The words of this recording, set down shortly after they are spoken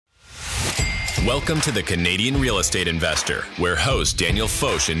Welcome to the Canadian Real Estate Investor, where hosts Daniel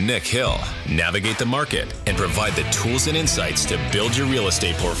Foch and Nick Hill navigate the market and provide the tools and insights to build your real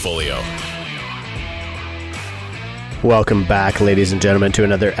estate portfolio. Welcome back, ladies and gentlemen, to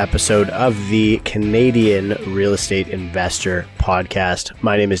another episode of the Canadian Real Estate Investor podcast.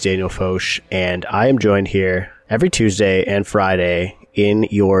 My name is Daniel Foch, and I am joined here every Tuesday and Friday in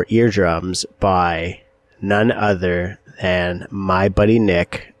your eardrums by none other than my buddy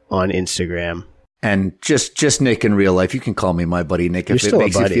Nick on Instagram. And just Nick in real life. You can call me my buddy Nick if it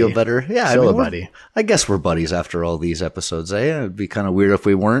makes you feel better. Yeah, still a buddy. I guess we're buddies after all these episodes. It'd be kind of weird if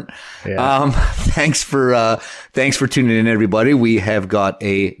we weren't. Yeah. Thanks for tuning in, everybody. We have got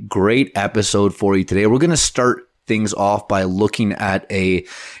a great episode for you today. We're going to start things off by looking at a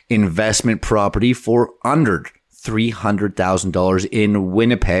investment property for under $300,000 in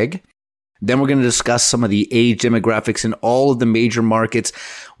Winnipeg. Then we're going to discuss some of the age demographics in all of the major markets,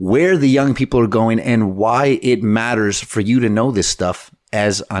 where the young people are going, and why it matters for you to know this stuff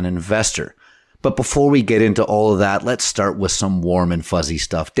as an investor. But before we get into all of that, let's start with some warm and fuzzy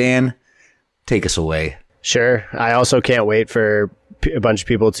stuff. Dan, take us away. Sure. I also can't wait for a bunch of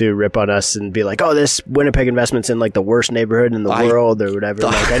people to rip on us and be like, "Oh, this Winnipeg investment's in like the worst neighborhood in the world," or whatever.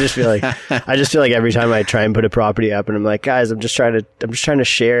 Like, I just feel like every time I try and put a property up, and I'm like, "Guys, I'm just trying to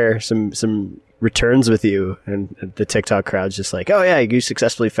share some returns with you," and the TikTok crowd's just like, "Oh yeah, you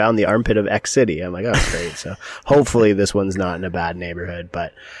successfully found the armpit of X city." I'm like, "Oh, great." So hopefully this one's not in a bad neighborhood,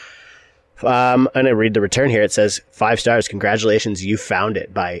 but. I'm going to read the return here. It says 5 stars. Congratulations, you found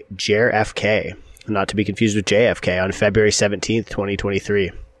it, by JFK. Not to be confused with JFK, on February 17th, 2023.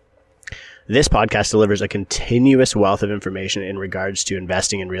 This podcast delivers a continuous wealth of information in regards to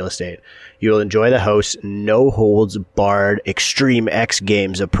investing in real estate. You will enjoy the host's no-holds-barred extreme X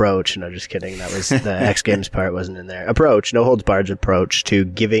Games approach. No, just kidding. That was the X Games part wasn't in there. No-holds-barred approach to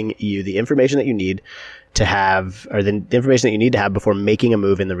giving you the information that you need to have, or the information that you need to have before making a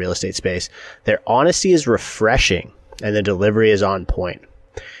move in the real estate space. Their honesty is refreshing, and the delivery is on point.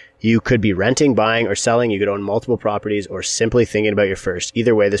 You could be renting, buying, or selling. You could own multiple properties, or simply thinking about your first.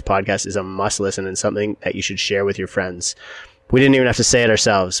 Either way, this podcast is a must listen and something that you should share with your friends. We didn't even have to say it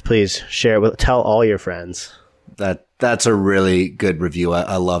ourselves. Please share it. Tell all your friends. That's a really good review.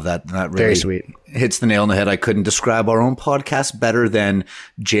 I love that. That really very sweet. Hits the nail on the head. I couldn't describe our own podcast better than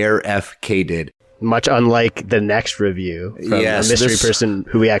JFK did. Much unlike the next review from a mystery person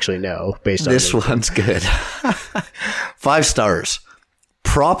who we actually know. Based on this one's good. 5 stars.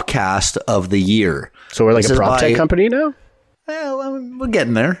 Propcast of the year. So we're like a prop tech company now? Well, we're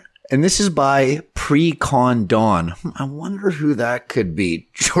getting there. And this is by Precon Dawn. I wonder who that could be.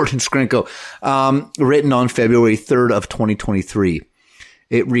 Jordan Skrinko. Written on February 3rd of 2023.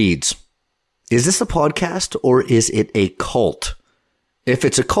 It reads, "Is this a podcast or is it a cult? If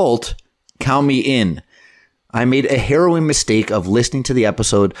it's a cult, count me in. I made a harrowing mistake of listening to the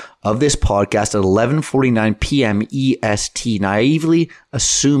episode of this podcast at 11:49 p.m. EST, naively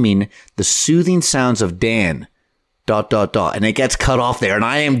assuming the soothing sounds of Dan, ... And it gets cut off there, and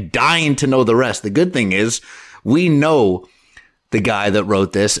I am dying to know the rest. The good thing is we know the guy that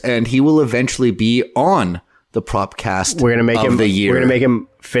wrote this, and he will eventually be on the Propcast of the year. We're going to make him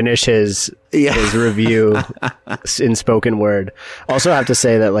finish his review in spoken word. Also, I have to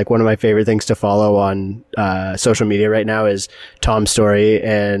say that like one of my favorite things to follow on social media right now is Tom Story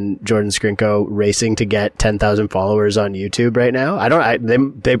and Jordan Skrinko racing to get 10,000 followers on YouTube right now.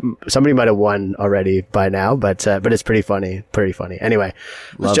 Somebody might have won already by now, but it's pretty funny. Anyway,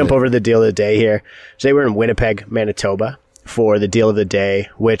 let's jump over to the deal of the day here. Today we're in Winnipeg, Manitoba, for the deal of the day,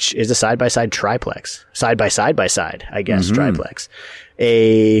 which is a side-by-side triplex. Side-by-side, I guess, triplex.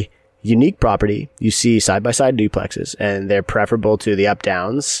 A unique property. You see side-by-side duplexes, and they're preferable to the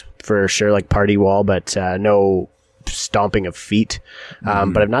up-downs, for sure, like party wall, but no stomping of feet.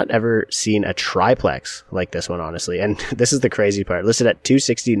 But I've not ever seen a triplex like this one, honestly. And this is the crazy part. Listed at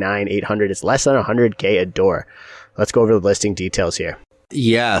 $269,800. It's less than $100K a door. Let's go over the listing details here.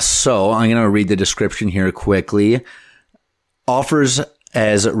 Yeah, so I'm going to read the description here quickly. Offers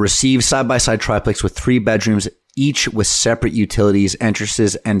as received side-by-side triplex with 3 bedrooms, each with separate utilities,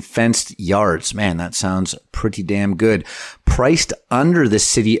 entrances, and fenced yards. Man, that sounds pretty damn good. Priced under the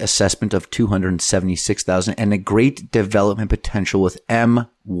city assessment of $276,000 and a great development potential with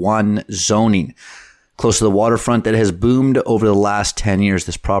M1 zoning. Close to the waterfront that has boomed over the last 10 years,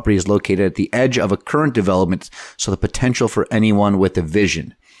 this property is located at the edge of a current development, so the potential for anyone with a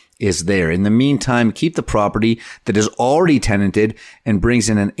vision is there. In the meantime, keep the property that is already tenanted and brings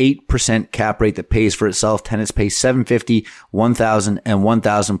in an 8% cap rate that pays for itself. Tenants pay $750, $1,000, and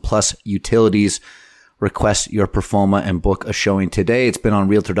 $1,000 plus utilities. request your Performa and book a showing today. It's been on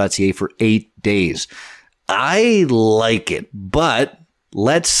Realtor.ca for 8 days. I like it, but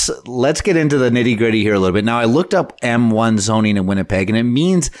let's get into the nitty gritty here a little bit. Now, I looked up M1 zoning in Winnipeg, and it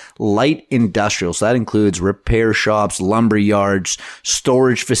means light industrial. So that includes repair shops, lumber yards,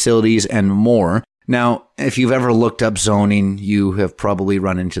 storage facilities, and more. Now, if you've ever looked up zoning, you have probably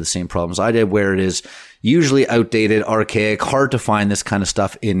run into the same problems I did, where it is usually outdated, archaic, hard to find this kind of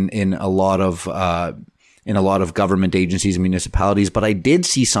stuff in a lot of government agencies and municipalities. But I did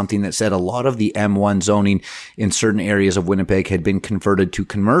see something that said a lot of the M1 zoning in certain areas of Winnipeg had been converted to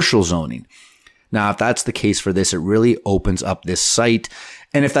commercial zoning. Now, if that's the case for this, it really opens up this site.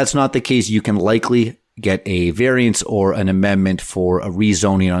 And if that's not the case, you can likely get a variance or an amendment for a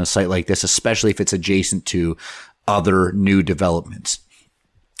rezoning on a site like this, especially if it's adjacent to other new developments.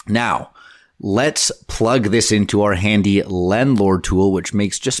 Now, let's plug this into our handy Landlord tool, which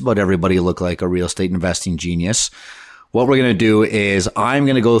makes just about everybody look like a real estate investing genius. What we're going to do is I'm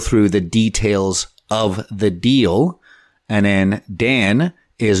going to go through the details of the deal, and then Dan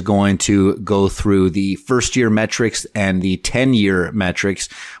is going to go through the first year metrics and the 10-year metrics.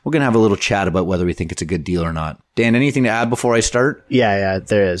 We're going to have a little chat about whether we think it's a good deal or not. Dan, anything to add before I start? Yeah,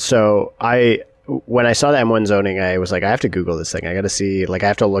 there is. So when I saw the M1 zoning, I was like, I have to Google this thing. I got to see, like, I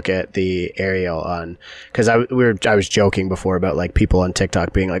have to look at the aerial on, because I was joking before about like people on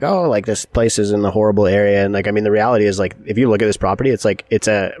TikTok being like, oh, like this place is in the horrible area. And like, I mean, the reality is like, if you look at this property, it's like, it's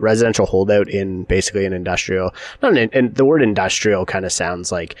a residential holdout in basically an industrial, and the word industrial kind of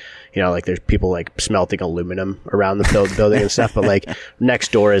sounds like, you know, like there's people like smelting aluminum around the building and stuff. But like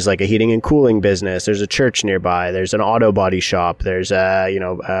next door is like a heating and cooling business. There's a church nearby. There's an auto body shop. There's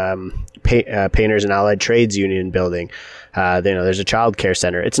Painters and Allied Trades Union building. There's a child care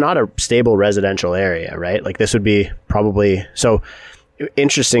center. It's not a stable residential area, right? Like this would be probably so.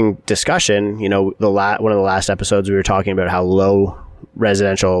 Interesting discussion. You know, one of the last episodes we were talking about how low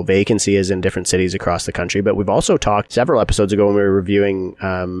residential vacancy is in different cities across the country, but we've also talked several episodes ago when we were reviewing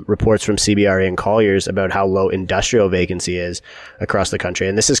reports from CBRE and Colliers about how low industrial vacancy is across the country.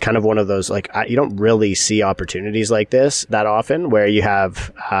 And this is kind of one of those, like, you don't really see opportunities like this that often, where you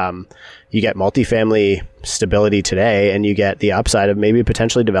have you get multifamily stability today, and you get the upside of maybe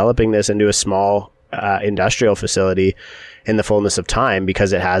potentially developing this into a small industrial facility in the fullness of time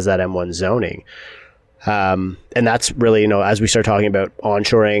because it has that M1 zoning. And that's really, you know, as we start talking about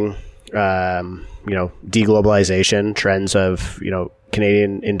onshoring, deglobalization, trends of, you know,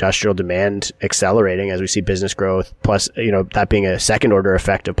 Canadian industrial demand accelerating as we see business growth, plus, you know, that being a second order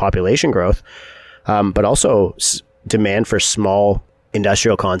effect of population growth, but also demand for small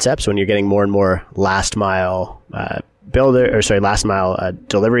industrial concepts when you're getting more and more last mile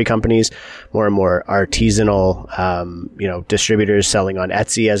delivery companies, more and more artisanal, distributors selling on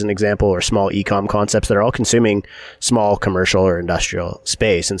Etsy as an example, or small e-com concepts that are all consuming small commercial or industrial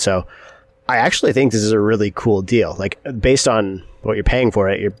space. And so I actually think this is a really cool deal. Like, based on what you're paying for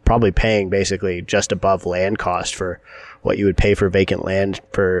it, you're probably paying basically just above land cost for what you would pay for vacant land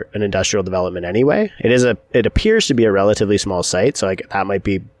for an industrial development anyway. It appears to be a relatively small site. So like that might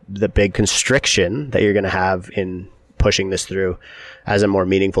be the big constriction that you're going to have in pushing this through as a more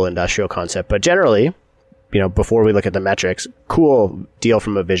meaningful industrial concept. But generally, you know, before we look at the metrics, cool deal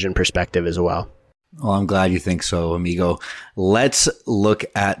from a vision perspective as well. Well, I'm glad you think so, amigo. Let's look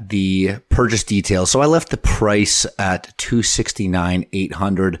at the purchase details. So I left the price at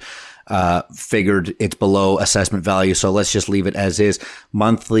 $269,800. Figured it's below assessment value, so let's just leave it as is.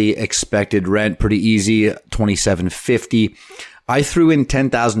 Monthly expected rent, pretty easy, $2,750. I threw in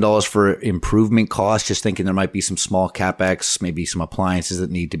 $10,000 for improvement costs, just thinking there might be some small capex, maybe some appliances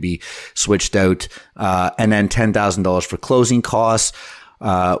that need to be switched out, and then $10,000 for closing costs,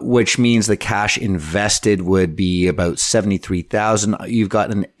 which means the cash invested would be about $73,000. You've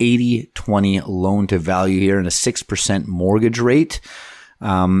got an 80-20 loan to value here and a 6% mortgage rate.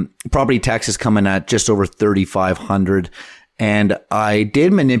 Property taxes coming at just over $3,500. And I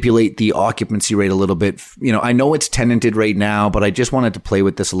did manipulate the occupancy rate a little bit. You know, I know it's tenanted right now, but I just wanted to play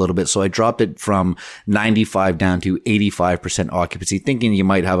with this a little bit. So I dropped it from 95 down to 85% occupancy, thinking you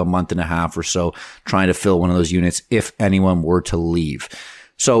might have a month and a half or so trying to fill one of those units if anyone were to leave.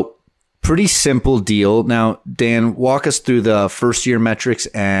 So pretty simple deal. Now, Dan, walk us through the first year metrics,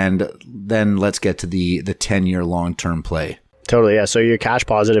 and then let's get to the 10-year long-term play. Totally. Yeah. So you're cash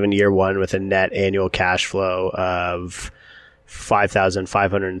positive in year one with a net annual cash flow of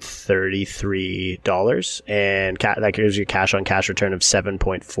 $5,533, and that gives you cash on cash return of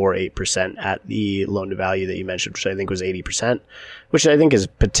 7.48% at the loan to value that you mentioned, which I think was 80%, which I think is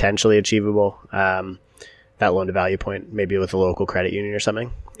potentially achievable. that loan to value point, maybe with a local credit union or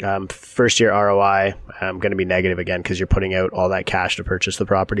something. First year ROI, going to be negative again because you're putting out all that cash to purchase the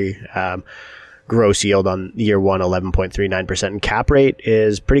property. Gross yield on year one, 11.39%. And cap rate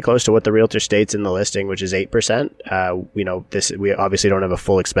is pretty close to what the realtor states in the listing, which is 8%. We obviously don't have a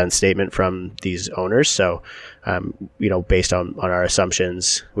full expense statement from these owners. So, based on our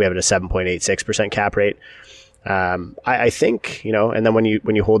assumptions, we have it a 7.86% cap rate. I think, and then when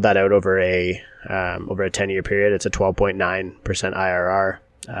you hold that out over a 10-year period, it's a 12.9% IRR.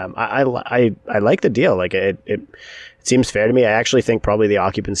 I like the deal. Like it seems fair to me. I actually think probably the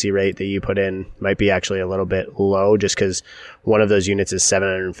occupancy rate that you put in might be actually a little bit low, just because one of those units is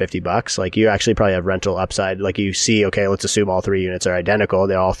 $750. Like you actually probably have rental upside. Like you see, okay, let's assume all 3 units are identical.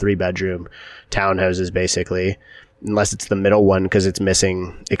 They're all 3-bedroom townhouses basically, unless it's the middle one because it's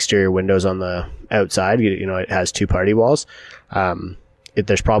missing exterior windows on the outside. It has 2 party walls.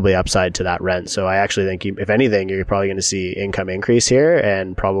 There's probably upside to that rent. So I actually think if anything, you're probably going to see income increase here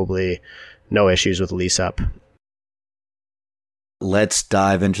and probably no issues with lease up. Let's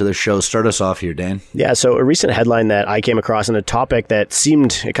dive into the show. Start us off here, Dan. Yeah, so a recent headline that I came across on a topic that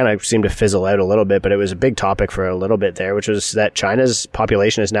kind of seemed to fizzle out a little bit, but it was a big topic for a little bit there, which was that China's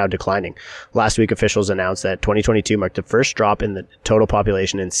population is now declining. Last week, officials announced that 2022 marked the first drop in the total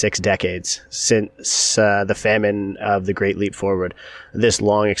population in 6 decades since the famine of the Great Leap Forward. This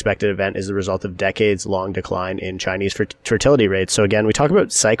long-expected event is the result of decades-long decline in Chinese fertility rates. So again, we talk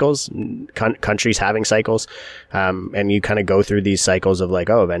about cycles, countries having cycles, and you kind of go through these cycles of like,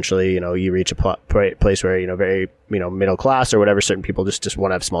 eventually, you reach a place where, very, middle class or whatever, certain people just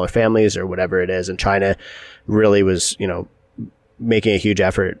want to have smaller families or whatever it is. And China really was, making a huge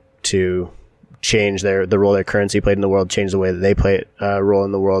effort to change the role their currency played in the world, change the way that they play a role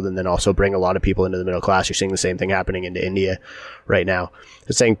in the world, and then also bring a lot of people into the middle class. You're seeing the same thing happening into India right now.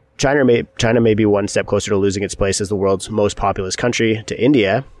 It's saying China may be one step closer to losing its place as the world's most populous country to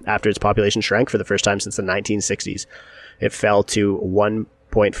India after its population shrank for the first time since the 1960s. It fell to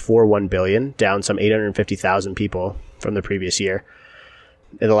 1.41 billion, down some 850,000 people from the previous year.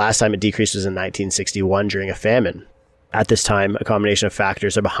 And the last time it decreased was in 1961 during a famine. At this time, a combination of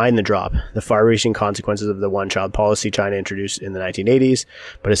factors are behind the drop. The far-reaching consequences of the one-child policy China introduced in the 1980s,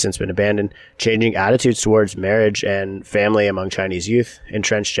 but has since been abandoned, changing attitudes towards marriage and family among Chinese youth,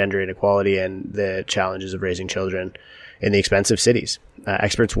 entrenched gender inequality, and the challenges of raising children in the expensive cities.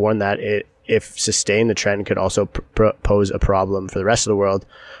 Experts warn that if sustained, the trend could also pose a problem for the rest of the world,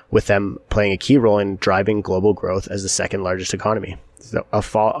 with them playing a key role in driving global growth as the second largest economy. So a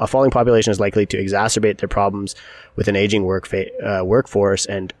falling population is likely to exacerbate their problems with an aging workforce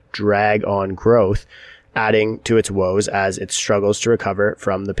and drag on growth, adding to its woes as it struggles to recover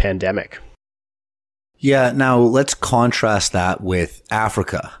from the pandemic. Yeah, now let's contrast that with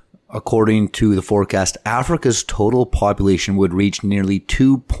Africa. According to the forecast, Africa's total population would reach nearly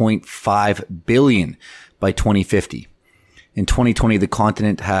 2.5 billion by 2050. In 2020, the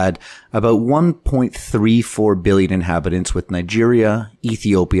continent had about 1.34 billion inhabitants, with Nigeria,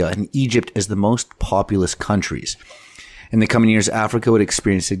 Ethiopia, and Egypt as the most populous countries. In the coming years, Africa would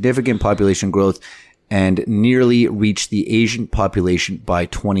experience significant population growth and nearly reach the Asian population by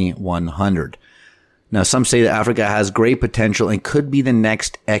 2100. Now, some say that Africa has great potential and could be the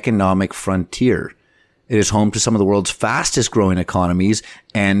next economic frontier. It is home to some of the world's fastest growing economies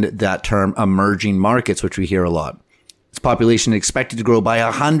and that term emerging markets, which we hear a lot. Its population is expected to grow by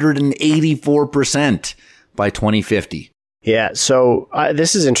 184% by 2050. Yeah, so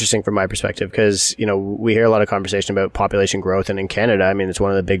this is interesting from my perspective because, we hear a lot of conversation about population growth. And in Canada, I mean, it's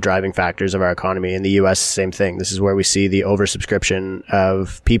one of the big driving factors of our economy. In the U.S., same thing. This is where we see the oversubscription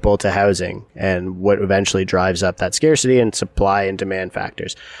of people to housing and what eventually drives up that scarcity and supply and demand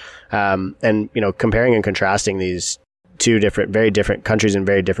factors. And comparing and contrasting these two very different countries in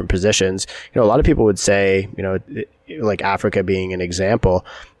very different positions, a lot of people would say, like Africa being an example,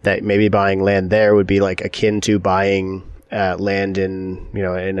 that maybe buying land there would be like akin to buying land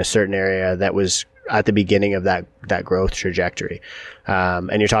in a certain area that was at the beginning of that growth trajectory.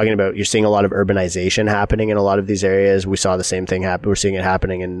 And you're seeing a lot of urbanization happening in a lot of these areas. We saw the same thing happen. We're seeing it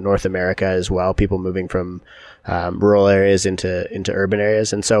happening in North America as well. People moving from rural areas into urban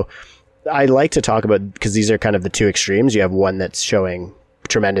areas. And so I like to talk about, because these are kind of the two extremes. You have one that's showing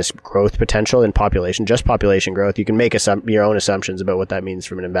tremendous growth potential in population, just population growth. You can make your own assumptions about what that means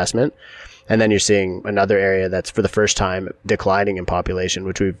from an investment. And then you're seeing another area that's for the first time declining in population,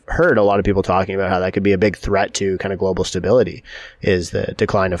 which we've heard a lot of people talking about how that could be a big threat to kind of global stability, is the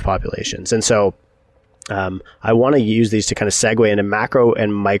decline of populations. And so I want to use these to kind of segue into macro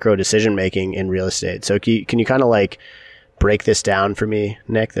and micro decision making in real estate. So can you kind of like break this down for me,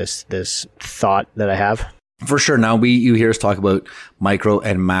 Nick, this thought that I have? For sure. Now you hear us talk about micro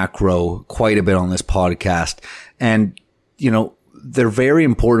and macro quite a bit on this podcast. And, they're very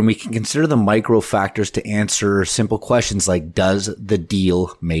important. We can consider the micro factors to answer simple questions like, does the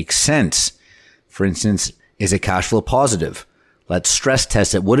deal make sense? For instance, is it cash flow positive? Let's stress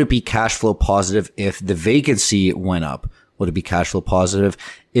test it. Would it be cash flow positive if the vacancy went up? Would it be cash flow positive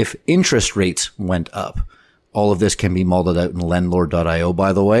if interest rates went up? All of this can be modeled out in Lendlord.io,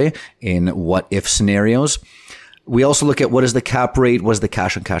 by the way, in what if scenarios. We also look at what is the cap rate? What is the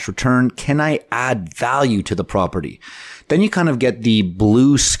cash on cash return? Can I add value to the property? Then you kind of get the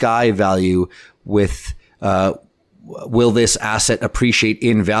blue sky value with, will this asset appreciate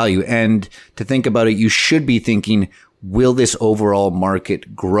in value? And to think about it, you should be thinking, will this overall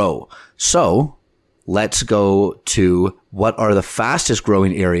market grow? So let's go to what are the fastest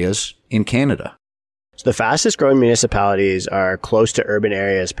growing areas in Canada. So the fastest growing municipalities are close to urban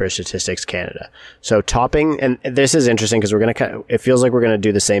areas per Statistics Canada. So topping, and this is interesting because it feels like we're going to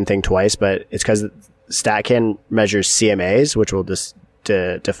do the same thing twice, but it's because StatCan measures CMAs, which we'll just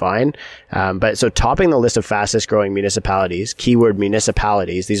define. But so topping the list of fastest growing municipalities, keyword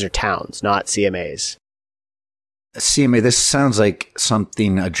municipalities, these are towns, not CMAs. CMA, this sounds like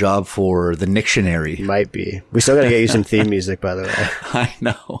a job for the Nictionary. Might be. We still got to get you some theme music, by the way. I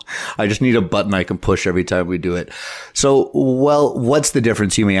know. I just need a button I can push every time we do it. So, what's the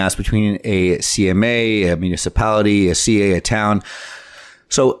difference, you may ask, between a CMA, a municipality, a CA, a town?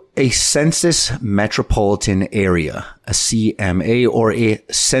 So, a census metropolitan area, a CMA, or a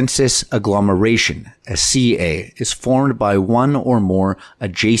census agglomeration, a CA, is formed by one or more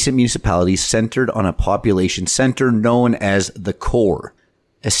adjacent municipalities centered on a population center known as the core.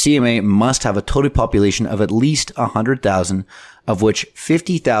 A CMA must have a total population of at least 100,000, of which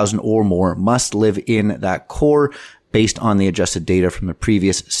 50,000 or more must live in that core based on the adjusted data from the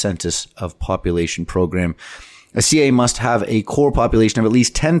previous Census of Population program. A CA must have a core population of at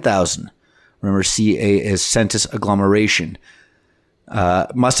least 10,000. Remember, CA is census agglomeration.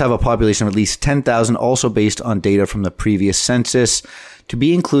 Must have a population of at least 10,000, also based on data from the previous census. To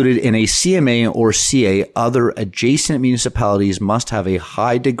be included in a CMA or CA, other adjacent municipalities must have a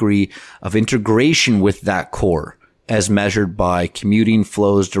high degree of integration with that core, as measured by commuting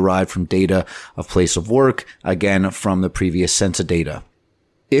flows derived from data of place of work, again, from the previous census data.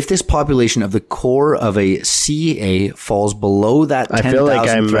 If this population of the core of a CA falls below that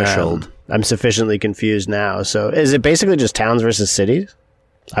 10,000 threshold. I'm sufficiently confused now. So is it basically just towns versus cities?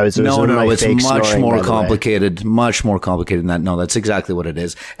 No, it's much more complicated. Much more complicated than that. No, that's exactly what it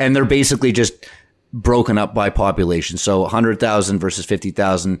is. And they're basically just broken up by population. So 100,000 versus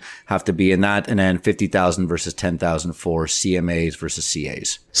 50,000 have to be in that. And then 50,000 versus 10,000 for CMAs versus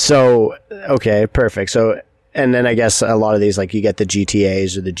CAs. So, okay, perfect. So, and then I guess a lot of these, like you get the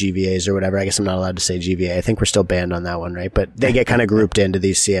GTAs or the GVAs or whatever. I guess I'm not allowed to say GVA. I think we're still banned on that one, right? But they get kind of grouped into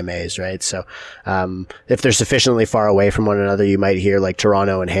these CMAs, right? So, if they're sufficiently far away from one another, you might hear like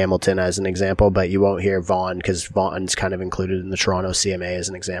Toronto and Hamilton as an example, but you won't hear Vaughan because Vaughan's kind of included in the Toronto CMA as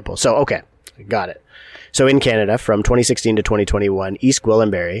an example. So, okay, got it. So in Canada, from 2016 to 2021, East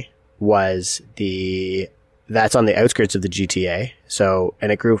Gwillimbury that's on the outskirts of the GTA. So, and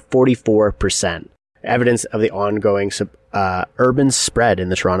it grew 44%. Evidence of the ongoing urban spread in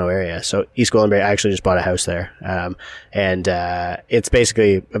the Toronto area. So East Gwillimbury, I actually just bought a house there. And it's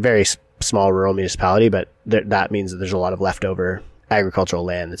basically a very small rural municipality, but that means that there's a lot of leftover agricultural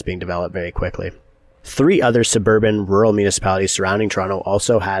land that's being developed very quickly. 3 other suburban rural municipalities surrounding Toronto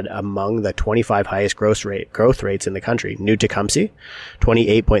also had among the 25 highest growth rates in the country. New Tecumseh,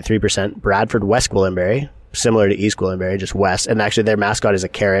 28.3%. Bradford West Gwillimbury, similar to East Gwillimbury, just west. And actually their mascot is a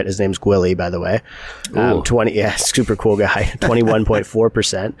carrot. His name's Gwilly, by the way. 20, super cool guy.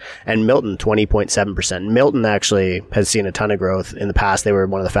 21.4%. And Milton, 20.7%. Milton actually has seen a ton of growth in the past. They were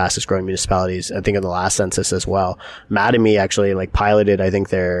one of the fastest growing municipalities, I think, in the last census as well. Mattamy actually piloted, I think,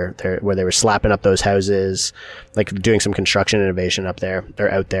 their where they were slapping up those houses, doing some construction innovation up there.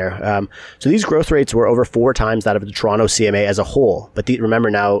 They're out there. So these growth rates were over 4 times that of the Toronto CMA as a whole. But remember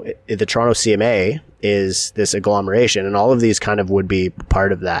now, the Toronto CMA is this agglomeration, and all of these kind of would be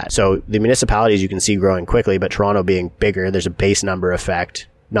part of that. So the municipalities you can see growing quickly, but Toronto being bigger, there's a base number effect.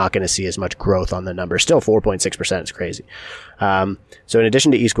 Not going to see as much growth on the number. Still 4.6%. It's crazy. So in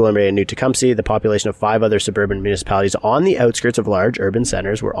addition to East Gwillimbury and New Tecumseh, the population of 5 other suburban municipalities on the outskirts of large urban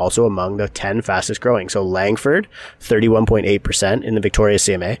centers were also among the 10 fastest growing. So Langford, 31.8% in the Victoria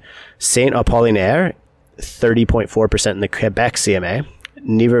CMA. Saint Apollinaire, 30.4% in the Quebec CMA.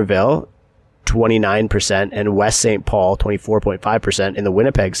 Niverville, 29%, and West St. Paul, 24.5% in the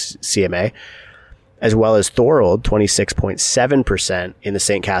Winnipeg CMA, as well as Thorold, 26.7% in the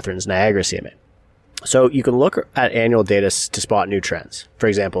St. Catharines Niagara CMA. So you can look at annual data to spot new trends. For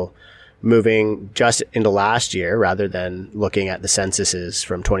example, moving just into last year rather than looking at the censuses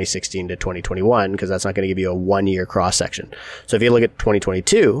from 2016 to 2021, because that's not going to give you a 1 year cross section. So if you look at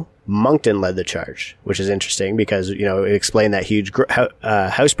 2022, Moncton led the charge, which is interesting because, you know, it explained that huge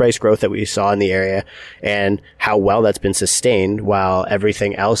house price growth that we saw in the area and how well that's been sustained while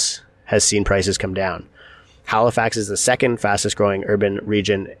everything else has seen prices come down. Halifax is the second fastest growing urban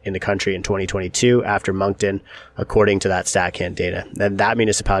region in the country in 2022 after Moncton, according to that StatCan data. And that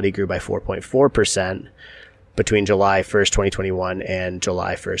municipality grew by 4.4% between July 1st, 2021 and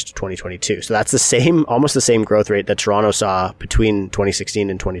July 1st, 2022. So that's the same, almost the same growth rate that Toronto saw between 2016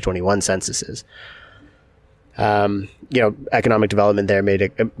 and 2021 censuses. You know, economic development there made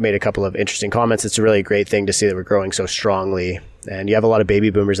a couple of interesting comments. It's a really great thing to see that we're growing so strongly. And you have a lot of baby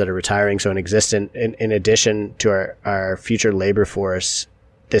boomers that are retiring. So in addition to our future labor force,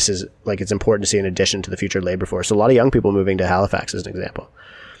 this is like, it's important to see in addition to the future labor force. So a lot of young people moving to Halifax as an example.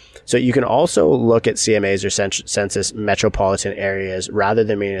 So you can also look at CMAs or census metropolitan areas rather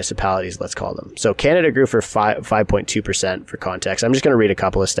than municipalities, let's call them. So Canada grew for 5.2% for context. I'm just going to read a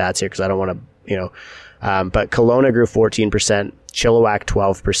couple of stats here because I don't want to, you know, but Kelowna grew 14%, Chilliwack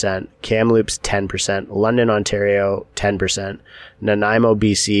 12%, Kamloops 10%, London, Ontario 10%, Nanaimo,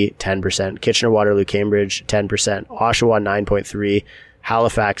 BC 10%, Kitchener-Waterloo, Cambridge 10%, Oshawa 9.3%,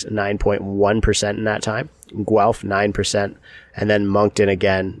 Halifax 9.1% in that time, Guelph 9%, and then Moncton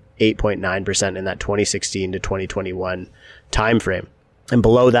again 8.9% in that 2016 to 2021 timeframe. And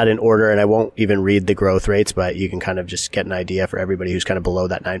below that in order, and I won't even read the growth rates, but you can kind of just get an idea for everybody who's kind of below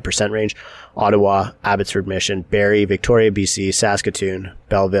that 9% range. Ottawa, Abbotsford Mission, Barrie, Victoria, BC, Saskatoon,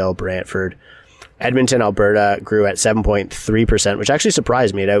 Belleville, Brantford. Edmonton, Alberta grew at 7.3%, which actually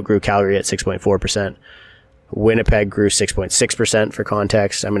surprised me. It outgrew Calgary at 6.4%. Winnipeg grew 6.6% for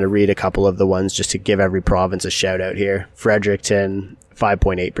context. I'm going to read a couple of the ones just to give every province a shout out here. Fredericton,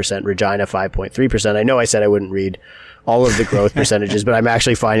 5.8%. Regina, 5.3%. I know I said I wouldn't read all of the growth percentages, but I'm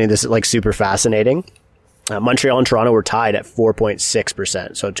actually finding this like super fascinating. Montreal and Toronto were tied at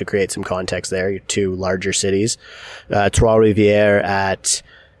 4.6%. So to create some context there, your two larger cities. Trois-Rivières at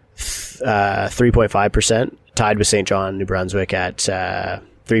 3.5%, tied with St. John, New Brunswick at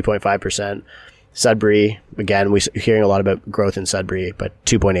 3.5%. Sudbury, again, we're hearing a lot about growth in Sudbury, but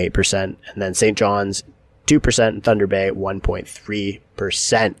 2.8%. And then St. John's, 2%, and Thunder Bay,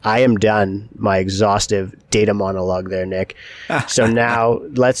 1.3%. I am done my exhaustive data monologue there, Nick. So now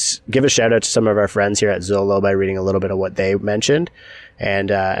let's give a shout out to some of our friends here at Zolo by reading a little bit of what they mentioned. And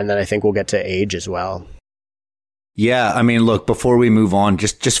then I think we'll get to age as well. Yeah, I mean, look, before we move on,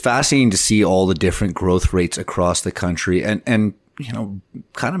 just fascinating to see all the different growth rates across the country. And you know,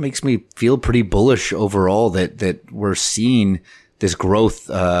 kind of makes me feel pretty bullish overall that we're seeing this growth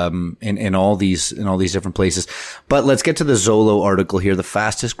in all these different places. But let's get to the Zolo article here. The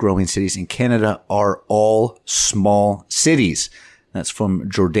fastest growing cities in Canada are all small cities. That's from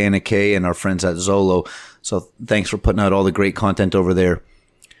Jordana Kay and our friends at Zolo. So thanks for putting out all the great content over there.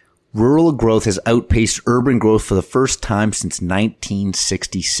 Rural growth has outpaced urban growth for the first time since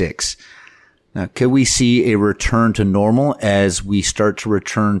 1966. Now, could we see a return to normal as we start to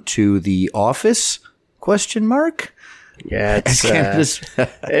return to the office? Question mark. Yeah, it's, I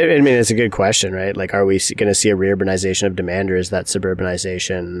mean, it's a good question, right? Like, are we going to see a reurbanization of demand, or is that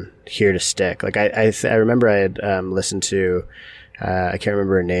suburbanization here to stick? Like, I remember I had listened to, I can't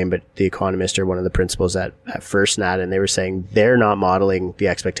remember her name, but The Economist or one of the principals at FirstNat, and they were saying they're not modeling the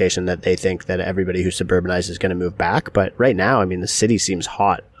expectation that they think that everybody who suburbanizes is going to move back. But right now, I mean, the city seems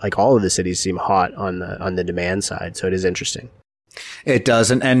hot. Like, all of the cities seem hot on the demand side. So it is interesting. It does.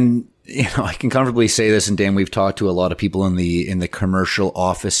 And you know, I can comfortably say this, and Dan, we've talked to a lot of people in the commercial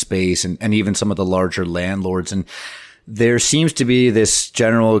office space and even some of the larger landlords. And there seems to be this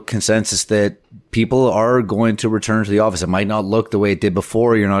general consensus that people are going to return to the office. It might not look the way it did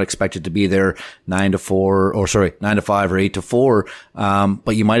before. You're not expected to be there 9 to 5 or 8 to 4.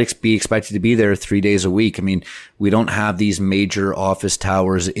 But you might be expected to be there 3 days a week. I mean, we don't have these major office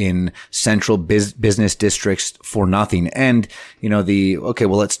towers in central business districts for nothing. And, you know,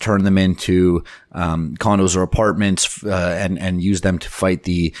 let's turn them into, condos or apartments, and use them to fight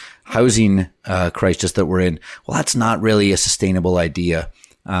the housing, crisis that we're in. Well, that's not really a sustainable idea.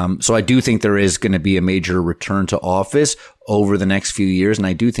 So I do think there is going to be a major return to office over the next few years. And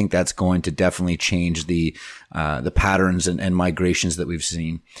I do think that's going to definitely change the patterns and migrations that we've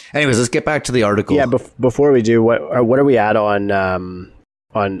seen. Anyways, let's get back to the article. Yeah. Before we do, what are we at on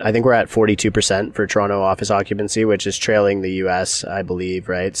I think we're at 42% for Toronto office occupancy, which is trailing the US, I believe,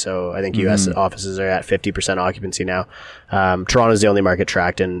 right? So I think US offices are at 50% occupancy now. Toronto is the only market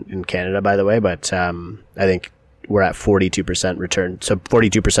tracked in Canada, by the way, but I think we're at 42% return. So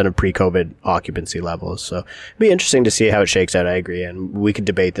 42% of pre-COVID occupancy levels. So it'd be interesting to see how it shakes out. I agree. And we could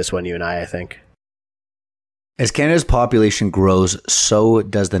debate this one, you and I think. As Canada's population grows, so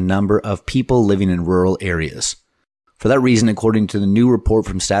does the number of people living in rural areas. For that reason, according to the new report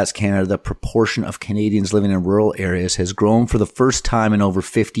from Stats Canada, the proportion of Canadians living in rural areas has grown for the first time in over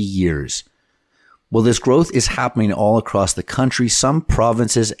 50 years. While this growth is happening all across the country, some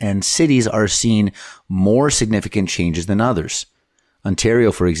provinces and cities are seeing more significant changes than others.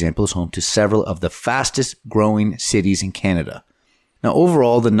 Ontario, for example, is home to several of the fastest growing cities in Canada. Now,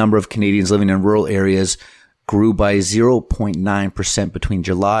 overall, the number of Canadians living in rural areas grew by 0.9% between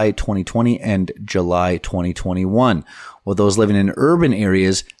July 2020 and July 2021, while those living in urban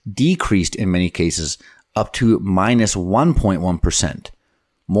areas decreased in many cases, up to minus 1.1%.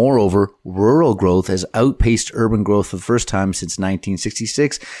 Moreover, rural growth has outpaced urban growth for the first time since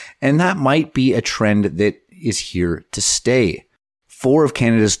 1966, and that might be a trend that is here to stay. 4 of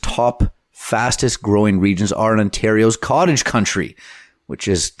Canada's top fastest growing regions are in Ontario's cottage country, which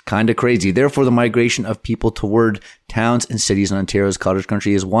is kind of crazy. Therefore, the migration of people toward towns and cities in Ontario's cottage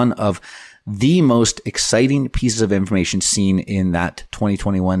country is one of the most exciting pieces of information seen in that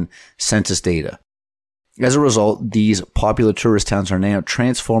 2021 census data. As a result, these popular tourist towns are now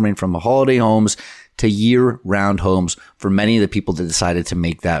transforming from holiday homes to year-round homes for many of the people that decided to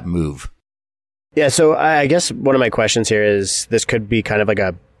make that move. Yeah, so I guess one of my questions here is this could be kind of like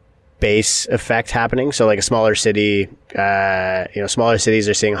a base effect happening. So like a smaller city, smaller cities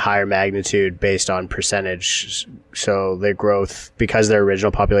are seeing higher magnitude based on percentage. So their growth, because their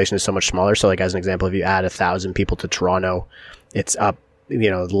original population is so much smaller. So like as an example, if you add 1,000 people to Toronto, it's up,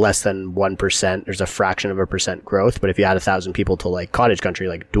 less than 1%. There's a fraction of a percent growth. But if you add 1,000 people to like cottage country,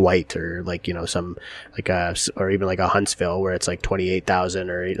 like Dwight or like, or even like a Huntsville where it's like 28,000,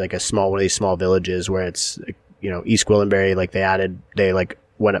 or like one of these small villages where it's, East Gwillimbury, like they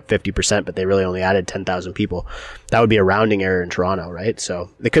went up 50%, but they really only added 10,000 people. That would be a rounding error in Toronto, right? So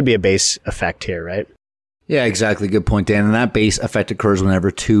there could be a base effect here, right? Yeah, exactly. Good point, Dan. And that base effect occurs whenever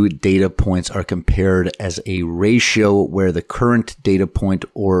 2 data points are compared as a ratio where the current data point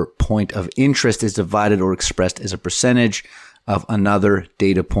or point of interest is divided or expressed as a percentage of another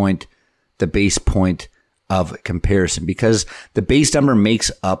data point, the base point of comparison. Because the base number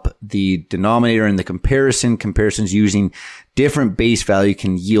makes up the denominator in the comparisons using different base value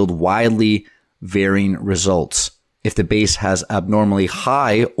can yield widely varying results. If the base has abnormally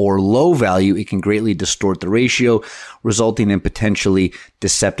high or low value, it can greatly distort the ratio, resulting in potentially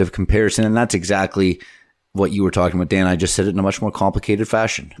deceptive comparison. And that's exactly what you were talking about, Dan. I just said it in a much more complicated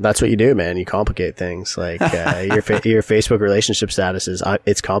fashion. That's what you do, man. You complicate things. Like your Facebook relationship status is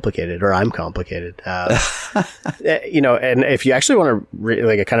it's complicated, or I'm complicated. And if you actually want to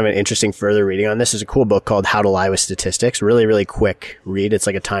like a kind of an interesting further reading on this, is a cool book called How to Lie with Statistics. Really, really quick read. It's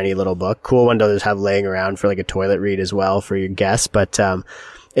like a tiny little book. Cool one to have laying around for like a toilet read as well for your guests. But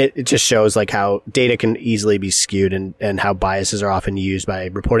it just shows like how data can easily be skewed and how biases are often used by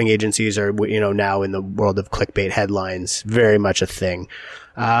reporting agencies, or, now in the world of clickbait headlines, very much a thing.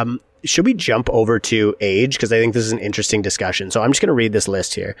 Should we jump over to age? Because I think this is an interesting discussion. So I'm just going to read this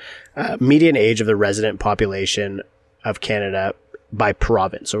list here. Median age of the resident population of Canada by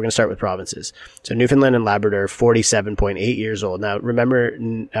province. So we're going to start with provinces. So Newfoundland and Labrador, 47.8 years old. Now, remember,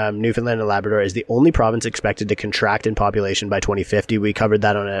 Newfoundland and Labrador is the only province expected to contract in population by 2050. We covered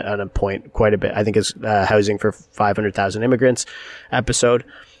that on a point quite a bit. I think it's Housing for 500,000 Immigrants episode,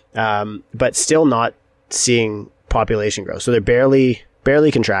 but still not seeing population growth. So they're barely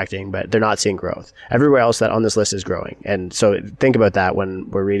contracting, but they're not seeing growth. Everywhere else that on this list is growing. And so think about that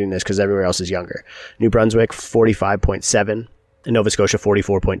when we're reading this, because everywhere else is younger. New Brunswick, 45.7. In Nova Scotia,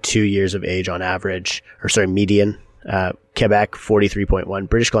 44.2 years of age on average, median. Quebec, 43.1.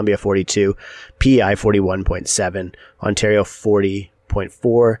 British Columbia, 42. PEI, 41.7. Ontario,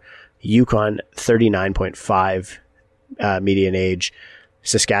 40.4. Yukon, 39.5 median age.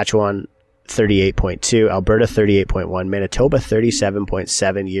 Saskatchewan, 38.2. Alberta, 38.1. Manitoba,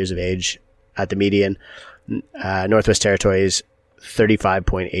 37.7 years of age at the median. Northwest Territories,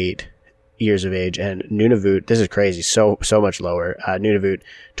 35.8 years of age, and Nunavut, this is crazy, so much lower. Nunavut,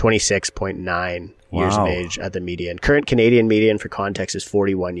 26.9 years of age at the median. Current Canadian median, for context, is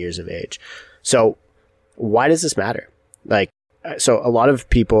 41 years of age. So why does this matter? Like, so a lot of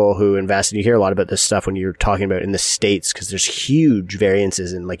people who invest, and you hear a lot about this stuff when you're talking about in the States, because there's huge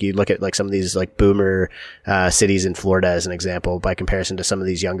variances in, like, you look at like some of these like boomer cities in Florida as an example, by comparison to some of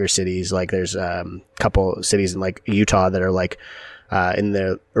these younger cities. Like there's a couple cities in like Utah that are like in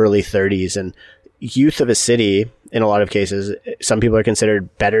their early 30s, and youth of a city, in a lot of cases, some people are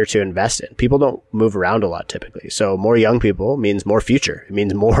considered better to invest in. People don't move around a lot typically. So more young people means more future. It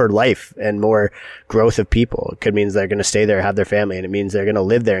means more life and more growth of people. It could mean they're going to stay there, have their family, and it means they're going to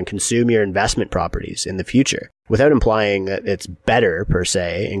live there and consume your investment properties in the future. Without implying that it's better per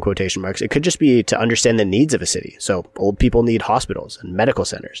se, in quotation marks, it could just be to understand the needs of a city. So old people need hospitals and medical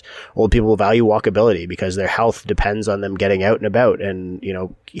centers. Old people value walkability because their health depends on them getting out and about and, you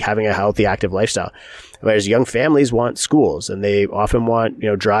know, having a healthy, active lifestyle. Whereas young families want schools, and they often want, you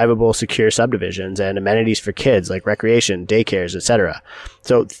know, drivable, secure subdivisions and amenities for kids like recreation, daycares, etc.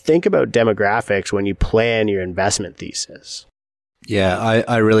 So think about demographics when you plan your investment thesis. Yeah,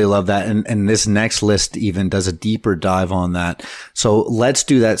 I really love that. And this next list even does a deeper dive on that. So let's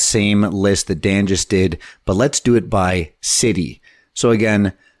do that same list that Dan just did, but let's do it by city. So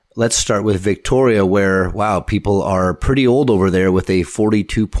again, let's start with Victoria, where, wow, people are pretty old over there with a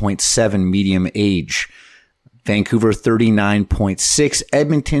 42.7 median age. Vancouver, 39.6.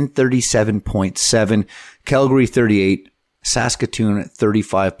 Edmonton, 37.7. Calgary, 38. Saskatoon,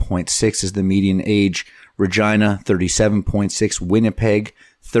 35.6 is the median age. Regina, 37.6. Winnipeg,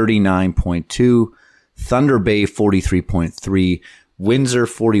 39.2. Thunder Bay, 43.3. Windsor,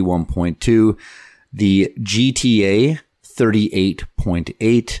 41.2. The GTA,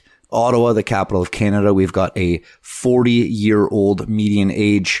 38.8. Ottawa, the capital of Canada, we've got a 40-year-old median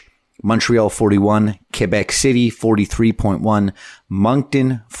age. Montreal, 41. Quebec City, 43.1.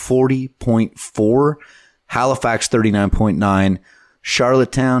 Moncton, 40.4. Halifax, 39.9.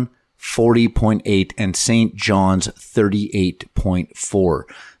 Charlottetown, 40.8. And St. John's, 38.4.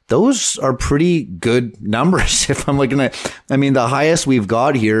 Those are pretty good numbers. If I'm looking at, I mean, the highest we've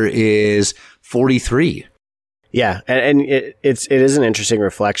got here is 43. Yeah, and it is an interesting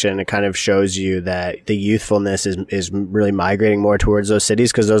reflection. It kind of shows you that the youthfulness is really migrating more towards those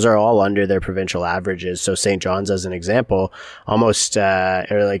cities, because those are all under their provincial averages. So St. John's, as an example, almost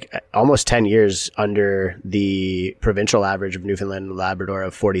 10 years under the provincial average of Newfoundland and Labrador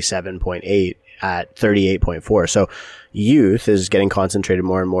of 47.8 at 38.4. So youth is getting concentrated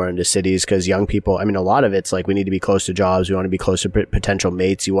more and more into cities, because young people, I mean, a lot of it's like, we need to be close to jobs. We want to be close to potential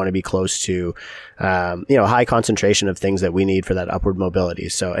mates. You want to be close to, high concentration of things that we need for that upward mobility.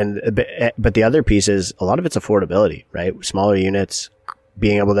 So, but the other piece is a lot of it's affordability, right? Smaller units,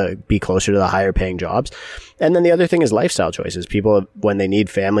 being able to be closer to the higher paying jobs. And then the other thing is lifestyle choices. People, when they need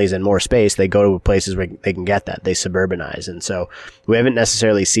families and more space, they go to places where they can get that. They suburbanize. And so we haven't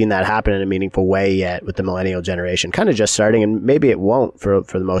necessarily seen that happen in a meaningful way yet with the millennial generation, kind of just starting. And maybe it won't for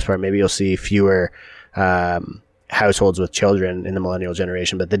the most part. Maybe you'll see fewer households with children in the millennial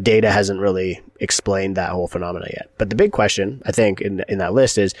generation, but the data hasn't really explained that whole phenomena yet. But the big question, I think, in that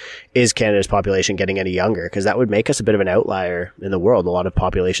list is Canada's population getting any younger? Because that would make us a bit of an outlier in the world. A lot of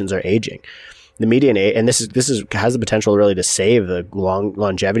populations are aging. The median age, and this has the potential really to save the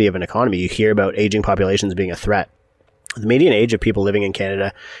longevity of an economy. You hear about aging populations being a threat. The median age of people living in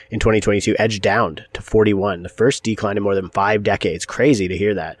Canada in 2022 edged down to 41, the first decline in more than 5 decades. Crazy to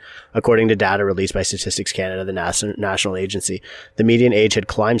hear that. According to data released by Statistics Canada, the national agency, the median age had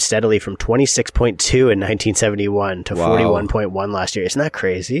climbed steadily from 26.2 in 1971 to 41.1 last year. Isn't that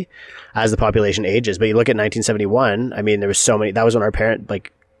crazy? As the population ages. But you look at 1971, I mean, there was so many, that was when our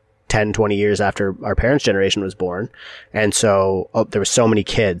 10, 20 years after our parents' generation was born. And so there were so many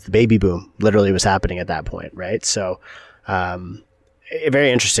kids. The baby boom literally was happening at that point, right? So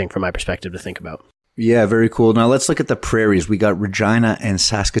very interesting from my perspective to think about. Yeah, very cool. Now let's look at the prairies. We got Regina and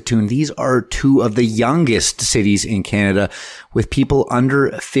Saskatoon. These are two of the youngest cities in Canada, with people under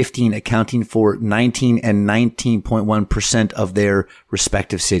 15 accounting for 19 and 19.1% of their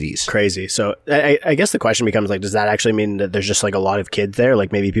respective cities. Crazy. So I guess the question becomes, like, does that actually mean that there's just like a lot of kids there?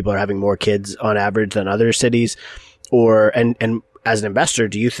 Like maybe people are having more kids on average than other cities? Or, and as an investor,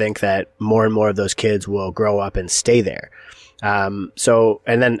 do you think that more and more of those kids will grow up and stay there? And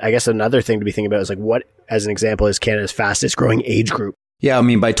then I guess another thing to be thinking about is, like, what, as an example, is Canada's fastest growing age group? Yeah, I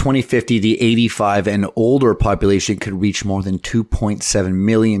mean, by 2050, the 85 and older population could reach more than 2.7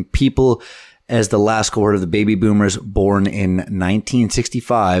 million people, as the last cohort of the baby boomers born in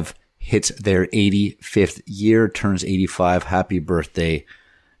 1965 hits their 85th year, turns 85. Happy birthday,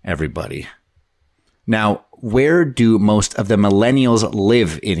 everybody. Now, where do most of the millennials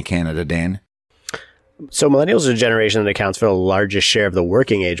live in Canada, Dan? So millennials are a generation that accounts for the largest share of the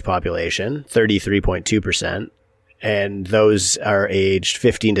working age population, 33.2%. and those are aged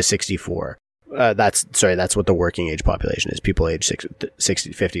 15 to 64. That's what the working age population is. People aged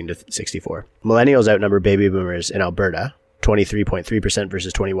 15 to 64. Millennials outnumber baby boomers in Alberta, 23.3%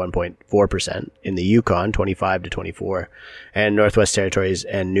 versus 21.4%. In the Yukon, 25 to 24, and Northwest Territories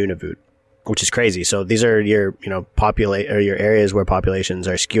and Nunavut, which is crazy. So these are your, your areas where populations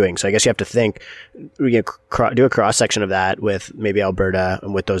are skewing. So I guess you have to think, do a cross section of that with maybe Alberta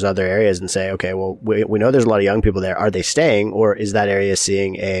and with those other areas and say, okay, well, we know there's a lot of young people there. Are they staying, or is that area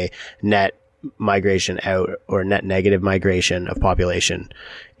seeing a net migration out or net negative migration of population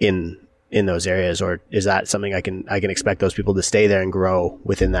in those areas? Or is that something I can expect those people to stay there and grow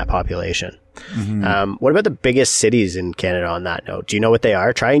within that population? Mm-hmm. What about the biggest cities in Canada on that note? Do you know what they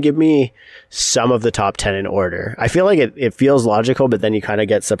are? Try and give me some of the top 10 in order. I feel like it feels logical, but then you kind of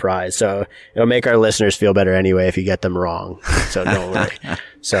get surprised. So it'll make our listeners feel better anyway if you get them wrong. So don't worry.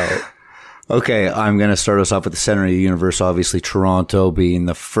 Okay, I'm going to start us off at the center of the universe. Obviously, Toronto being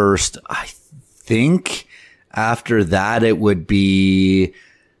the first. I think after that, it would be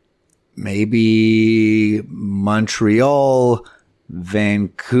maybe Montreal,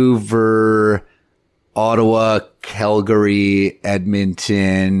 Vancouver, Ottawa, Calgary,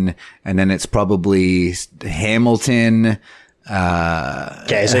 Edmonton, and then it's probably Hamilton.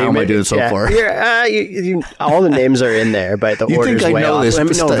 Okay, so how am I doing so far? All the names are in there, but the order's way off. This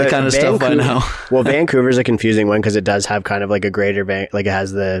kind of stuff by now. Well, Vancouver's a confusing one because it does have kind of like it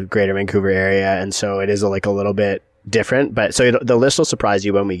has the greater Vancouver area, and so it is like a little bit different. But so the list will surprise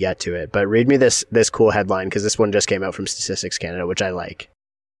you when we get to it. But read me this cool headline, because this one just came out from Statistics Canada, which I like.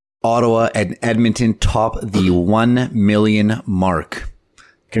 Ottawa and Edmonton top the 1 million mark.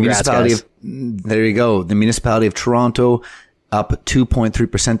 Congrats, guys. There you go. The municipality of Toronto, up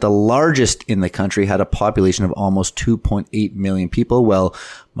 2.3%, the largest in the country, had a population of almost 2.8 million people. Well,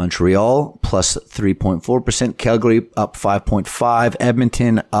 Montreal plus 3.4%, Calgary up 5.5%,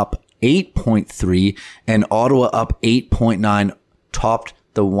 Edmonton up 8.3%, and Ottawa up 8.9%, topped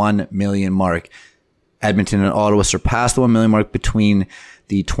the 1 million mark. Edmonton and Ottawa surpassed the 1 million mark between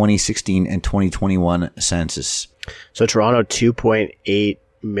the 2016 and 2021 census. So Toronto, 2.8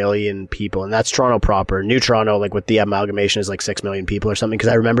 million people, and that's Toronto proper. New Toronto, like with the amalgamation, is like 6 million people or something,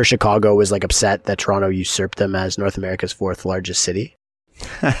 because I remember Chicago was like upset that Toronto usurped them as North America's 4th largest city.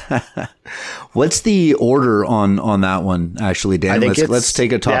 What's the order on that one, actually, Dan? Let's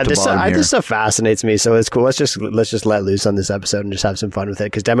take a top to bottom here. This stuff fascinates me, so it's cool. Let's just let loose on this episode and just have some fun with it,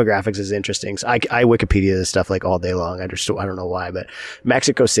 because demographics is interesting. So I Wikipedia this stuff like all day long. I don't know why, but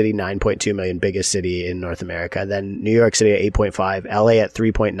Mexico City, 9.2 million, biggest city in North America. Then New York City at 8.5, LA at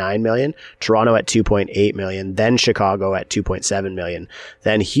 3.9 million, Toronto at 2.8 million, then Chicago at 2.7 million,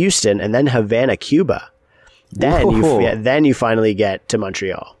 then Houston, and then Havana, Cuba. Then you finally get to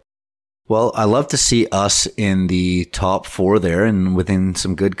Montreal. Well, I love to see us in the top 4 there, and within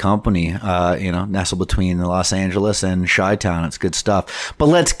some good company, nestled between Los Angeles and Chi-Town. It's good stuff. But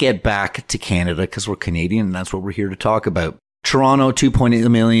let's get back to Canada, because we're Canadian and that's what we're here to talk about. Toronto, 2.8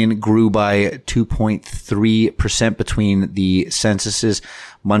 million, grew by 2.3% between the censuses.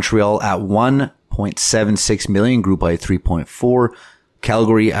 Montreal at 1.76 million, grew by 3.4%.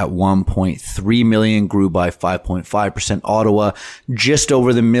 Calgary at 1.3 million, grew by 5.5%. Ottawa, just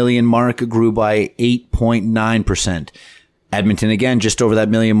over the million mark, grew by 8.9%. Edmonton, again, just over that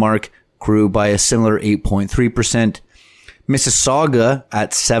million mark, grew by a similar 8.3%. Mississauga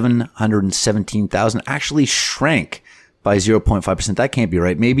at 717,000 actually shrank by 0.5%. That can't be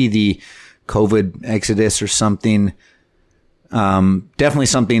right. Maybe the COVID exodus or something. Definitely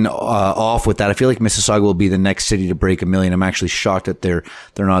something off with that. I feel like Mississauga will be the next city to break 1 million. I'm actually shocked that they're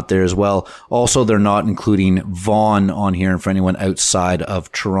not there as well. Also, they're not including Vaughan on here. And for anyone outside of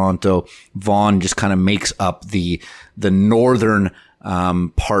Toronto, Vaughan just kind of makes up the northern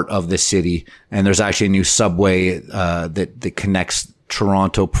part of the city. And there's actually a new subway that connects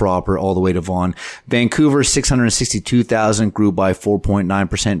Toronto proper all the way to Vaughan. Vancouver, 662,000, grew by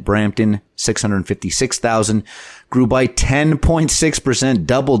 4.9%. Brampton, 656,000, grew by 10.6%.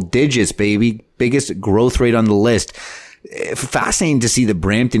 Double digits, baby. Biggest growth rate on the list. Fascinating to see that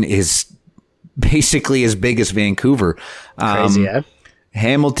Brampton is basically as big as Vancouver. Crazy, yeah?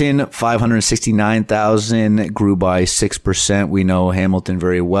 Hamilton, 569,000, grew by 6%. We know Hamilton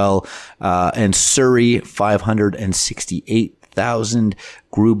very well. And Surrey, 568,000,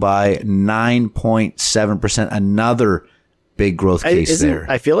 grew by 9.7%. Another big growth case there.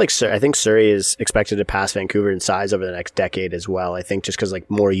 I feel like I think Surrey is expected to pass Vancouver in size over the next decade as well. I think just because like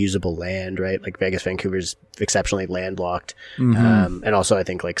more usable land, right? Like Vegas, Vancouver's exceptionally landlocked, and also I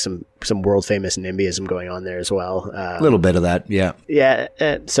think like some world famous NIMBYism going on there as well. A little bit of that, yeah. Yeah.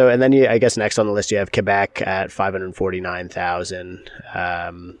 So and then I guess next on the list you have Quebec at 549,000,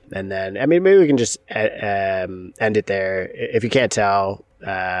 and then I mean maybe we can just end it there. If you can't tell,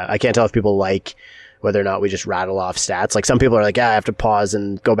 I can't tell if people like whether or not we just rattle off stats. Like some people are like, I have to pause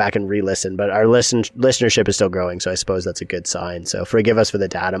and go back and re-listen, but our listenership is still growing. So I suppose that's a good sign. So forgive us for the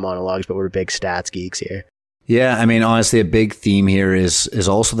data monologues, but we're big stats geeks here. Yeah. I mean, honestly, a big theme here is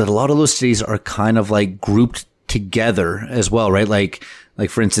also that a lot of those cities are kind of like grouped together as well, right? Like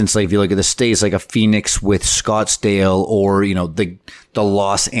for instance, like if you look at the States, like a Phoenix with Scottsdale, or, you know, the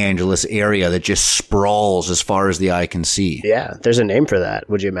Los Angeles area that just sprawls as far as the eye can see. Yeah. There's a name for that.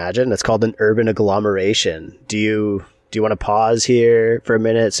 Would you imagine? It's called an urban agglomeration. Do you want to pause here for a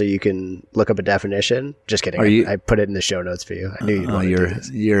minute so you can look up a definition? Just kidding. I put it in the show notes for you. I knew you'd want to do this.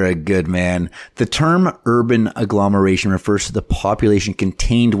 You're a good man. The term urban agglomeration refers to the population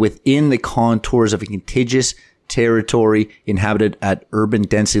contained within the contours of a contiguous territory inhabited at urban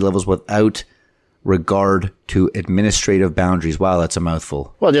density levels without regard to administrative boundaries. Wow, that's a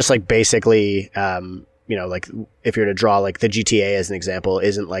mouthful. Well, just like basically, you know, like if you're to draw like the GTA as an example,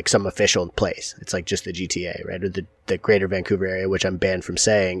 isn't like some official place. It's like just the GTA, right? Or the Greater Vancouver area, which I'm banned from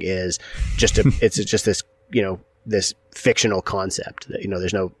saying, is just it's just this, you know, this fictional concept that, you know,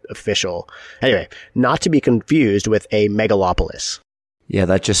 there's no official. Anyway, not to be confused with a megalopolis. Yeah,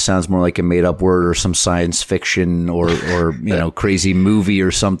 that just sounds more like a made-up word or some science fiction or you know, crazy movie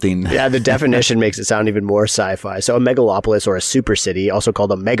or something. Yeah, the definition makes it sound even more sci-fi. So a megalopolis, or a super city, also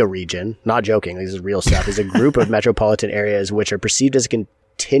called a mega region, not joking, this is real stuff, is a group of metropolitan areas which are perceived as a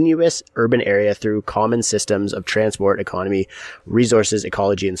continuous urban area through common systems of transport, economy, resources,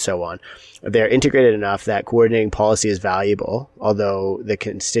 ecology, and so on. They're integrated enough that coordinating policy is valuable, although the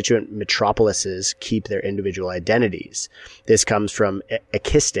constituent metropolises keep their individual identities. This comes from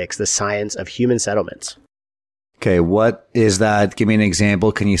echystics, the science of human settlements. Okay, what is that? Give me an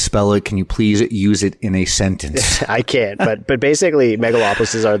example. Can you spell it? Can you please use it in a sentence? I can't, but basically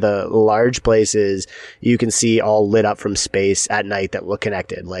megalopolises are the large places you can see all lit up from space at night that look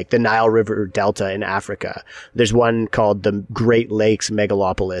connected, like the Nile River Delta in Africa. There's one called the Great Lakes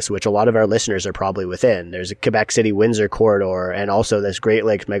megalopolis, which a lot of our listeners are probably within. There's a Quebec City Windsor corridor, and also this Great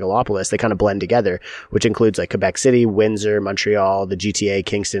Lakes megalopolis. They kind of blend together, which includes like Quebec City, Windsor, Montreal, the GTA,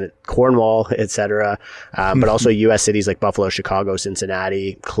 Kingston, Cornwall, etc. But also U.S. cities like Buffalo, Chicago,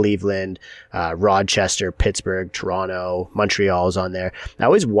 Cincinnati, Cleveland, Rochester, Pittsburgh, Toronto, Montreal's on there. I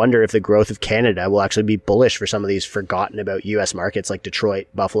always wonder if the growth of Canada will actually be bullish for some of these forgotten about U.S. markets like Detroit,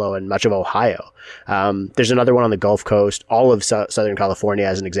 Buffalo, and much of Ohio. There's another one on the Gulf Coast. All of Southern California,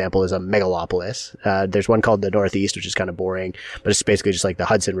 as an example, is a megalopolis. There's one called the Northeast, which is kind of boring, but it's basically just like the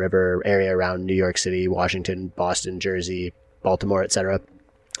Hudson River area around New York City, Washington, Boston, Jersey, Baltimore, etc.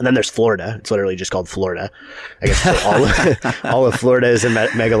 And then there's Florida. It's literally just called Florida. I guess all of Florida is a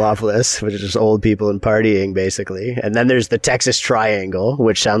megalopolis, which is just old people and partying, basically. And then there's the Texas Triangle,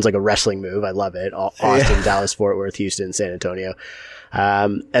 which sounds like a wrestling move. I love it. Austin, Dallas, Fort Worth, Houston, San Antonio.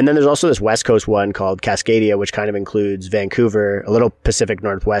 And then there's also this West Coast one called Cascadia, which kind of includes Vancouver, a little Pacific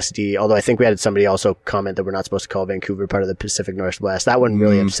Northwest-y, although I think we had somebody also comment that we're not supposed to call Vancouver part of the Pacific Northwest. That one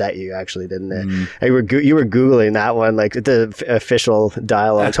really upset you, actually, didn't it? You were Googling that one, like the official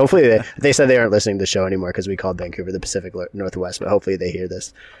dialogues. Hopefully they said they aren't listening to the show anymore because we called Vancouver the Pacific Northwest, but hopefully they hear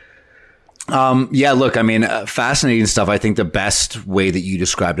this. Yeah, look, I mean, fascinating stuff. I think the best way that you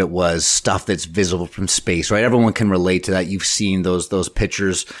described it was stuff that's visible from space, right? Everyone can relate to that. You've seen those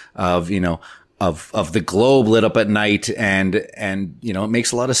pictures of, you know, of the globe lit up at night, and, you know, it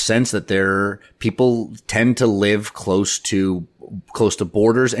makes a lot of sense that people tend to live close to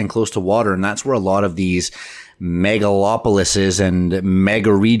borders and close to water. And that's where a lot of these megalopolises and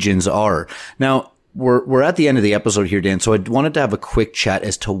mega regions are. Now, we're at the end of the episode here, Dan. So I wanted to have a quick chat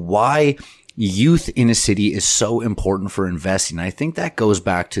as to why youth in a city is so important for investing. I think that goes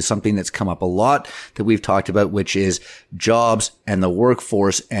back to something that's come up a lot that we've talked about, which is jobs and the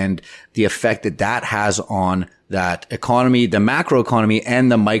workforce and the effect that has on that economy, the macro economy and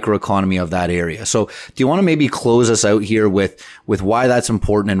the micro economy of that area. So do you want to maybe close us out here with why that's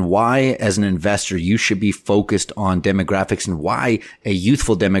important and why as an investor you should be focused on demographics and why a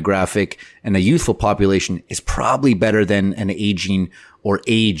youthful demographic and a youthful population is probably better than an aging or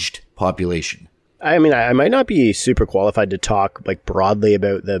aged population? I mean, I might not be super qualified to talk like broadly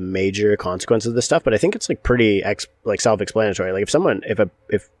about the major consequences of this stuff, but I think it's like pretty self-explanatory. Like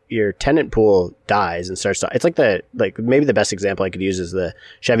if your tenant pool dies and starts to, it's like maybe the best example I could use is the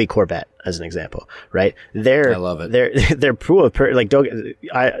Chevy Corvette as an example, right? I love it. Their pool of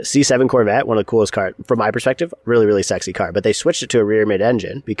C7 Corvette, one of the coolest cars from my perspective, really, really sexy car, but they switched it to a rear mid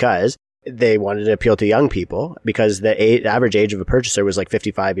engine because they wanted to appeal to young people, because the average age of a purchaser was like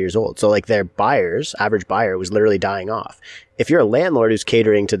 55 years old. So like their average buyer was literally dying off. If you're a landlord who's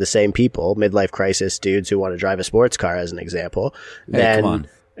catering to the same people, midlife crisis dudes who want to drive a sports car as an example, then come on.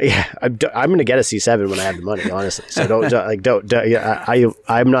 Yeah, I'm going to get a C7 when I have the money, honestly. So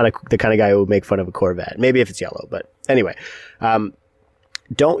I'm not the kind of guy who would make fun of a Corvette. Maybe if it's yellow, but anyway, you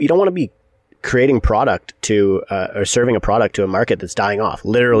don't want to be creating product to or serving a product to a market that's dying off,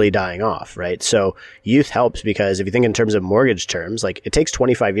 literally dying off, right? So youth helps, because if you think in terms of mortgage terms, like it takes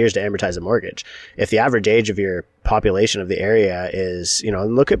 25 years to amortize a mortgage. If the average age of your population of the area is,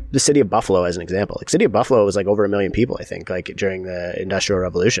 look at the city of Buffalo as an example. Like city of Buffalo was like over 1 million people, I think, like during the Industrial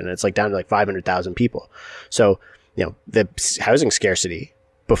Revolution. It's like down to like 500,000 people. So, the housing scarcity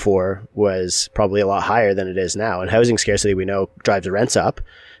before was probably a lot higher than it is now. And housing scarcity, we know, drives the rents up.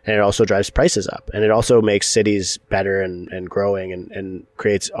 And it also drives prices up, and it also makes cities better and growing and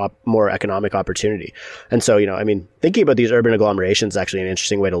creates more economic opportunity. And so, thinking about these urban agglomerations is actually an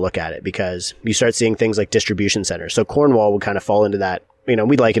interesting way to look at it, because you start seeing things like distribution centers. So Cornwall would kind of fall into that.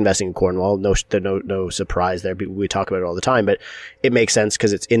 We like investing in Cornwall. No surprise there. We talk about it all the time, but it makes sense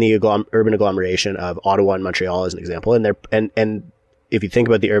because it's in the urban agglomeration of Ottawa and Montreal as an example. And if you think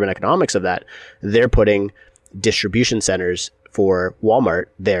about the urban economics of that, they're putting distribution centers for Walmart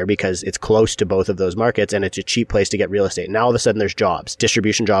there because it's close to both of those markets and it's a cheap place to get real estate. Now all of a sudden there's jobs,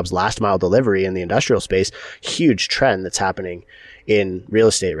 distribution jobs, last mile delivery in the industrial space, huge trend that's happening in real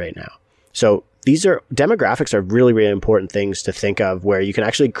estate right now. So demographics are really, really important things to think of, where you can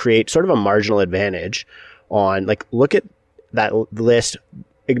actually create sort of a marginal advantage on, like, look at that list,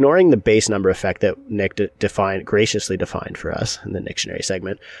 ignoring the base number effect that Nick graciously defined for us in the dictionary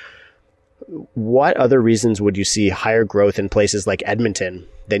segment. What other reasons would you see higher growth in places like Edmonton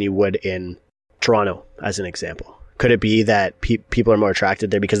than you would in Toronto, as an example? Could it be that people are more attracted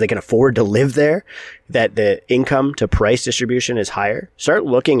there because they can afford to live there, that the income to price distribution is higher? Start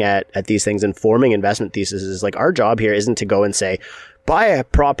looking at these things and forming investment theses. Like, our job here isn't to go and say, buy a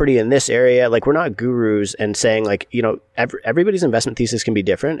property in this area. Like, we're not gurus and saying, like, everybody's investment thesis can be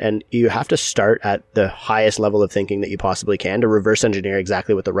different, and you have to start at the highest level of thinking that you possibly can to reverse engineer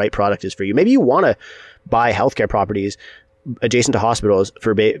exactly what the right product is for you. Maybe you want to buy healthcare properties adjacent to hospitals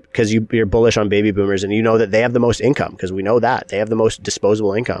because you're bullish on baby boomers, and you know that they have the most income, because we know that they have the most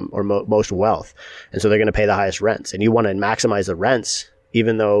disposable income or most wealth, and so they're going to pay the highest rents, and you want to maximize the rents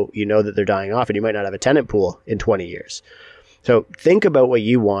even though you know that they're dying off and you might not have a tenant pool in 20 years. So think about what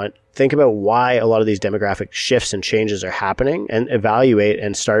you want. Think about why a lot of these demographic shifts and changes are happening, and evaluate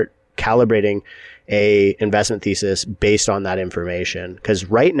and start calibrating a investment thesis based on that information. Because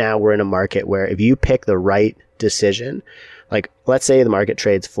right now we're in a market where if you pick the right decision, like let's say the market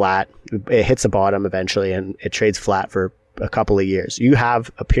trades flat, it hits the bottom eventually and it trades flat for a couple of years. You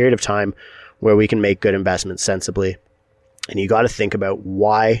have a period of time where we can make good investments sensibly. And you got to think about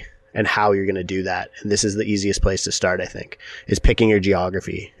why and how you're going to do that. And this is the easiest place to start, I think, is picking your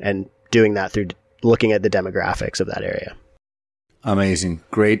geography and doing that through looking at the demographics of that area. Amazing.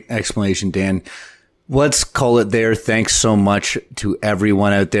 Great explanation, Dan. Let's call it there. Thanks so much to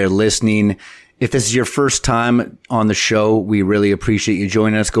everyone out there listening. If this is your first time on the show, we really appreciate you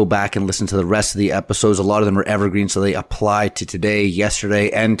joining us. Go back and listen to the rest of the episodes. A lot of them are evergreen, so they apply to today, yesterday,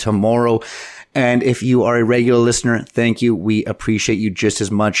 and tomorrow. And if you are a regular listener, thank you. We appreciate you just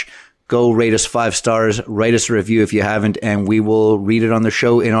as much. Go rate us 5 stars, write us a review if you haven't, and we will read it on the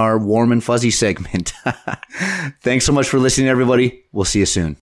show in our warm and fuzzy segment. Thanks so much for listening, everybody. We'll see you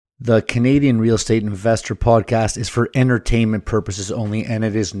soon. The Canadian Real Estate Investor Podcast is for entertainment purposes only, and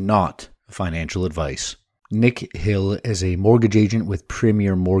it is not financial advice. Nick Hill is a mortgage agent with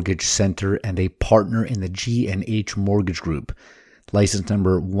Premier Mortgage Center and a partner in the G&H Mortgage Group. License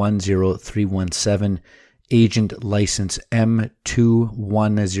number 10317, agent license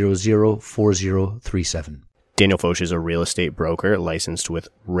M21004037. Daniel Foch is a real estate broker licensed with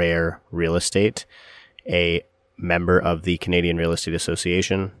Rare Real Estate, a member of the Canadian Real Estate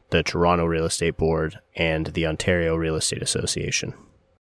Association, the Toronto Real Estate Board, and the Ontario Real Estate Association.